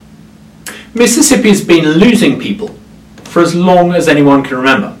Mississippi's been losing people for as long as anyone can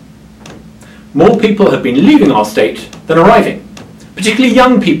remember. More people have been leaving our state than arriving, particularly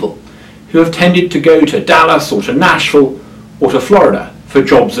young people who have tended to go to Dallas or to Nashville or to Florida for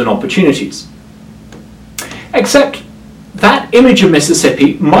jobs and opportunities. Except that image of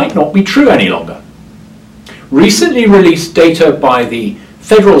Mississippi might not be true any longer. Recently released data by the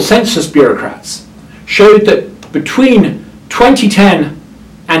federal census bureaucrats showed that between 2010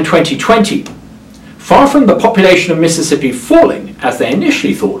 and 2020, far from the population of Mississippi falling, as they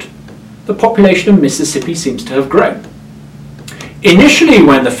initially thought, the population of Mississippi seems to have grown. Initially,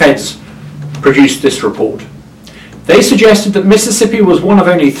 when the feds produced this report, they suggested that Mississippi was one of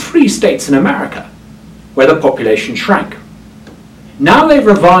only 3 states in America where the population shrank. Now they've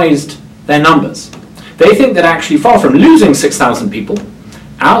revised their numbers. They think that actually, far from losing 6,000 people,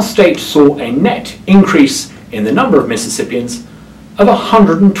 our state saw a net increase in the number of Mississippians of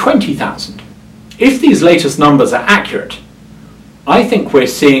 120,000. If these latest numbers are accurate, I think we're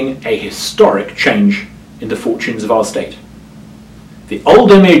seeing a historic change in the fortunes of our state. The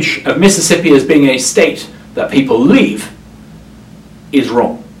old image of Mississippi as being a state that people leave is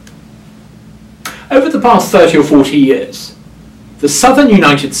wrong. Over the past 30 or 40 years, the southern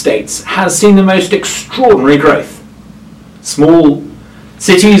United States has seen the most extraordinary growth. Small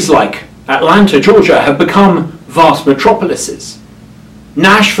cities like Atlanta, Georgia, have become vast metropolises.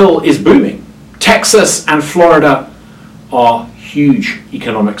 Nashville is booming. Texas and Florida are huge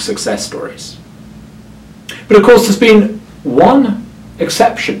economic success stories. But of course, there's been one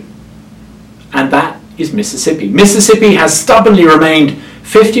exception, and that is Mississippi. Mississippi has stubbornly remained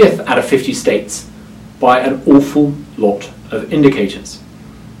 50th out of 50 states by an awful lot of indicators.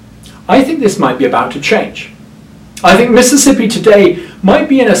 I think this might be about to change. I think Mississippi today might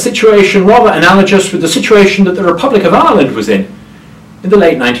be in a situation rather analogous with the situation that the Republic of Ireland was in the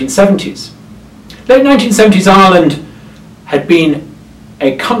late 1970s. Late 1970s Ireland had been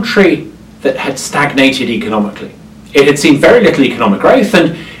a country that had stagnated economically. It had seen very little economic growth,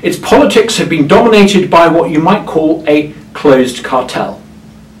 and its politics had been dominated by what you might call a closed cartel.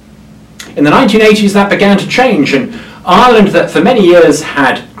 In the 1980s that began to change, and Ireland, that for many years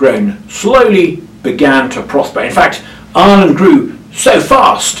had grown slowly, began to prosper. In fact, Ireland grew so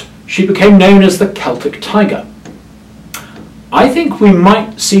fast she became known as the Celtic Tiger. I think we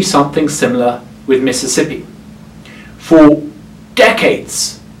might see something similar with Mississippi. For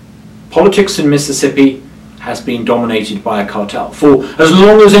decades, politics in Mississippi has been dominated by a cartel. For as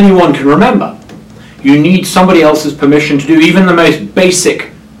long as anyone can remember, you need somebody else's permission to do even the most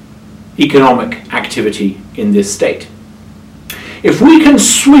basic economic activity in this state. If we can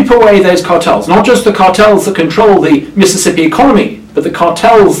sweep away those cartels, not just the cartels that control the Mississippi economy, but the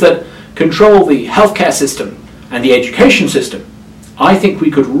cartels that control the healthcare system and the education system, I think we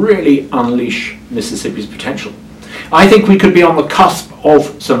could really unleash Mississippi's potential. I think we could be on the cusp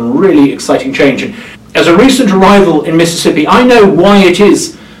of some really exciting change. And as a recent arrival in Mississippi, I know why it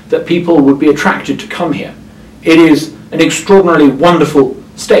is that people would be attracted to come here. It is an extraordinarily wonderful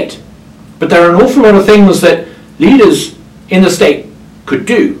state. But there are an awful lot of things that leaders in the state could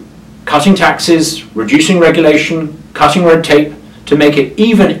do. Cutting taxes, reducing regulation, cutting red tape, to make it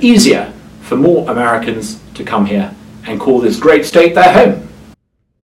even easier for more Americans to come here and call this great state their home.